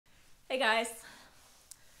Hey guys,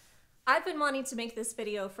 I've been wanting to make this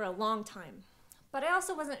video for a long time, but I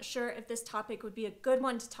also wasn't sure if this topic would be a good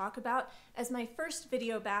one to talk about as my first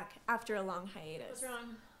video back after a long hiatus. What's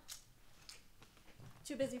wrong?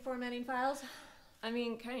 Too busy formatting files? I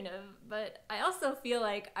mean, kind of, but I also feel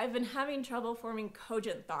like I've been having trouble forming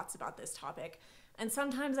cogent thoughts about this topic, and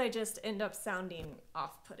sometimes I just end up sounding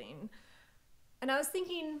off-putting. And I was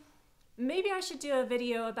thinking, maybe I should do a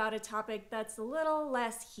video about a topic that's a little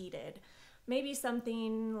less heated. Maybe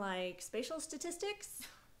something like spatial statistics?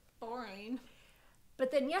 Boring.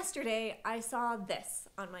 But then yesterday, I saw this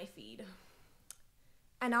on my feed.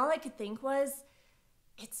 And all I could think was,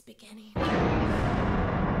 it's beginning.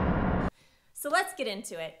 So let's get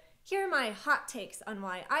into it. Here are my hot takes on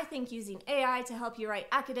why I think using AI to help you write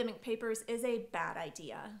academic papers is a bad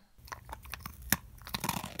idea.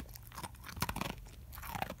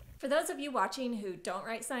 For those of you watching who don't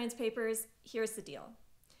write science papers, here's the deal.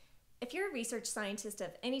 If you're a research scientist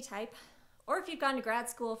of any type, or if you've gone to grad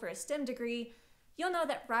school for a STEM degree, you'll know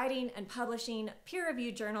that writing and publishing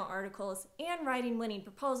peer-reviewed journal articles and writing winning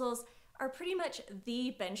proposals are pretty much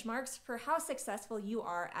the benchmarks for how successful you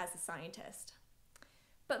are as a scientist.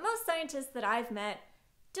 But most scientists that I've met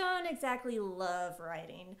don't exactly love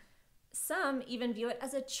writing. Some even view it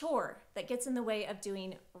as a chore that gets in the way of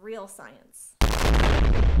doing real science.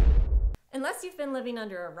 Unless you've been living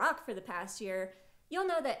under a rock for the past year, you'll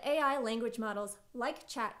know that AI language models like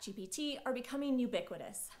ChatGPT are becoming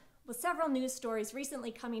ubiquitous, with several news stories recently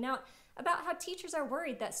coming out about how teachers are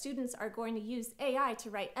worried that students are going to use AI to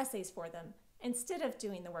write essays for them instead of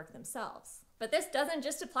doing the work themselves. But this doesn't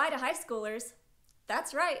just apply to high schoolers.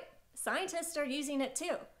 That's right, scientists are using it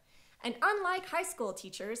too. And unlike high school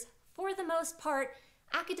teachers, for the most part,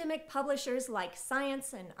 academic publishers like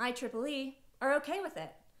Science and IEEE are okay with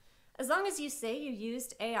it. As long as you say you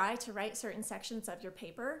used AI to write certain sections of your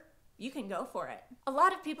paper, you can go for it. A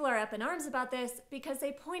lot of people are up in arms about this because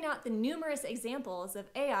they point out the numerous examples of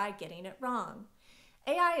AI getting it wrong.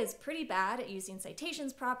 AI is pretty bad at using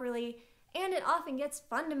citations properly, and it often gets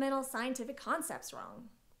fundamental scientific concepts wrong.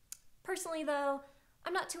 Personally though,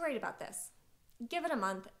 I'm not too worried about this. Give it a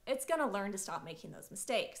month, it's gonna learn to stop making those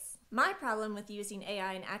mistakes. My problem with using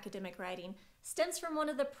AI in academic writing stems from one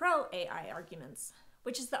of the pro-AI arguments,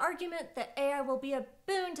 which is the argument that AI will be a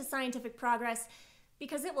boon to scientific progress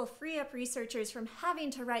because it will free up researchers from having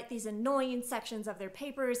to write these annoying sections of their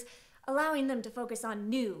papers, allowing them to focus on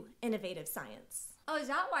new, innovative science. Oh, is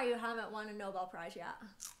that why you haven't won a Nobel Prize yet?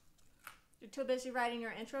 You're too busy writing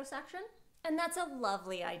your intro section? And that's a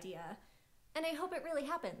lovely idea, and I hope it really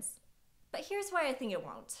happens. But here's why I think it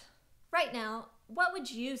won't. Right now, what would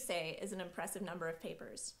you say is an impressive number of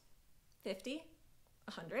papers? 50?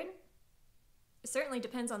 100? It certainly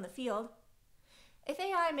depends on the field. If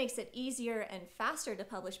AI makes it easier and faster to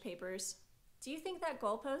publish papers, do you think that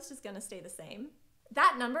goalpost is going to stay the same?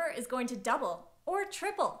 That number is going to double or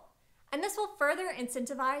triple, and this will further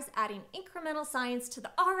incentivize adding incremental science to the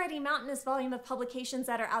already mountainous volume of publications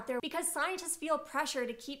that are out there because scientists feel pressure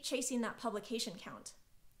to keep chasing that publication count.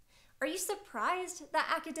 Are you surprised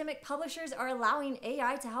that academic publishers are allowing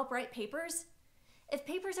AI to help write papers? If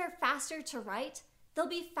papers are faster to write, they'll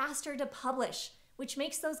be faster to publish, which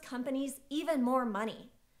makes those companies even more money.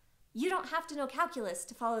 You don't have to know calculus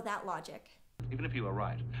to follow that logic. Even if you were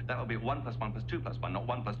right, that would be 1 plus 1 plus 2 plus 1, not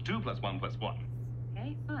 1 plus 2 plus 1 plus 1.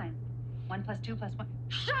 Okay, fine. 1 plus 2 plus 1.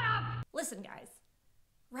 Shut up! Listen, guys.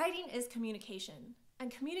 Writing is communication,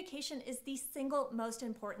 and communication is the single most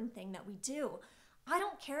important thing that we do. I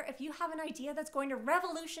don't care if you have an idea that's going to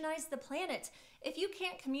revolutionize the planet. If you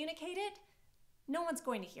can't communicate it, no one's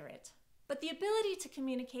going to hear it. But the ability to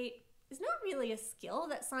communicate is not really a skill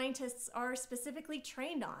that scientists are specifically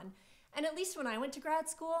trained on. And at least when I went to grad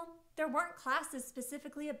school, there weren't classes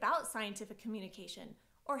specifically about scientific communication,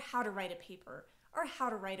 or how to write a paper, or how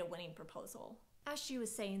to write a winning proposal. As she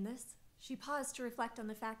was saying this, she paused to reflect on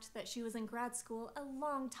the fact that she was in grad school a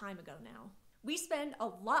long time ago now. We spend a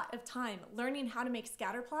lot of time learning how to make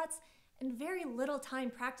scatter plots and very little time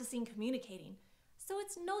practicing communicating. So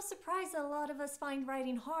it's no surprise that a lot of us find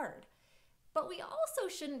writing hard. But we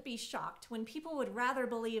also shouldn't be shocked when people would rather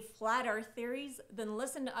believe flat earth theories than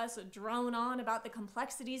listen to us drone on about the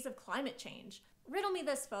complexities of climate change. Riddle me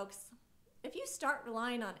this, folks. If you start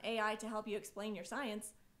relying on AI to help you explain your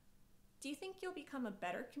science, do you think you'll become a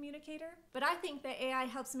better communicator? But I think that AI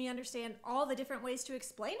helps me understand all the different ways to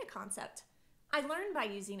explain a concept. I learned by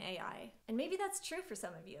using AI, and maybe that's true for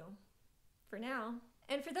some of you. For now.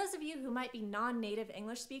 And for those of you who might be non-native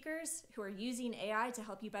English speakers who are using AI to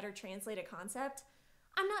help you better translate a concept,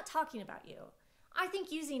 I'm not talking about you. I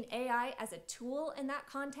think using AI as a tool in that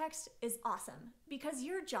context is awesome because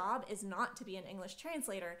your job is not to be an English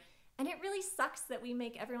translator, and it really sucks that we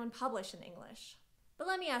make everyone publish in English. But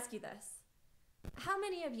let me ask you this. How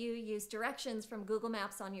many of you use directions from Google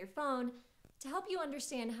Maps on your phone to help you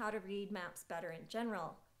understand how to read maps better in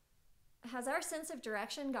general? Has our sense of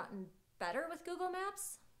direction gotten better with Google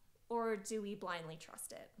Maps? Or do we blindly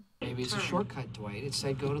trust it? Maybe it's a shortcut, Dwight. It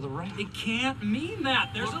said go to the right. It can't mean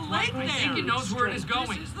that. There's a lake there. I think it knows where it is going.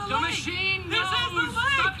 This is the The lake. machine This knows. is the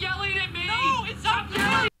lake. Stop yelling at me. No, it's not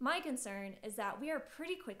yelling. My concern is that we are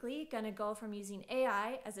pretty quickly going to go from using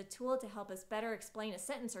AI as a tool to help us better explain a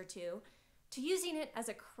sentence or two to using it as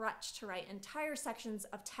a crutch to write entire sections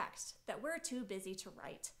of text that we're too busy to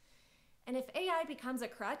write. And if AI becomes a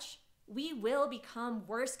crutch, we will become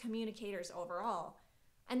worse communicators overall.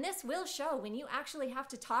 And this will show when you actually have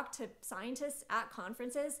to talk to scientists at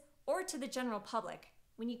conferences or to the general public,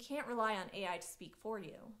 when you can't rely on AI to speak for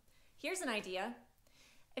you. Here's an idea.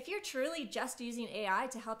 If you're truly just using AI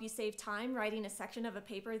to help you save time writing a section of a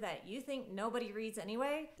paper that you think nobody reads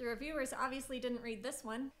anyway, the reviewers obviously didn't read this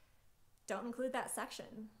one, don't include that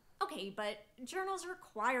section. Okay, but journals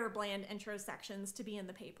require bland intro sections to be in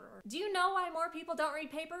the paper. Do you know why more people don't read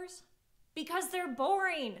papers? Because they're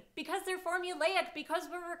boring, because they're formulaic, because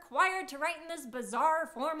we're required to write in this bizarre,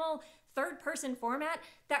 formal, third-person format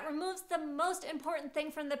that removes the most important thing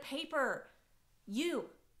from the paper, you.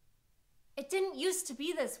 It didn't used to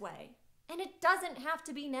be this way, and it doesn't have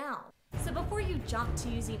to be now. So before you jump to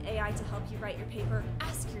using AI to help you write your paper,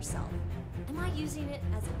 ask yourself, am I using it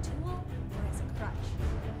as a tool or as a crutch?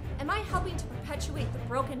 Am I helping to perpetuate the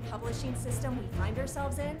broken publishing system we find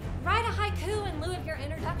ourselves in? Write a haiku in lieu of your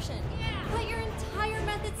introduction. Put your entire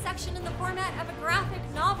method section in the format of a graphic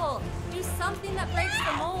novel. Do something that breaks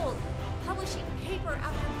the mold. Publishing paper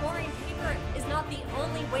after boring paper is not the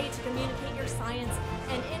only way to communicate your science,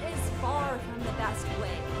 and it is far from the best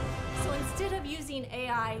way. So instead of using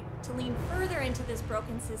AI to lean further into this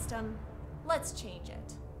broken system, let's change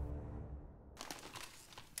it.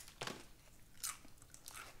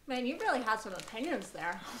 Man, you really had some opinions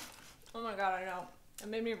there. Oh my god, I know. It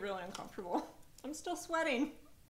made me really uncomfortable. I'm still sweating.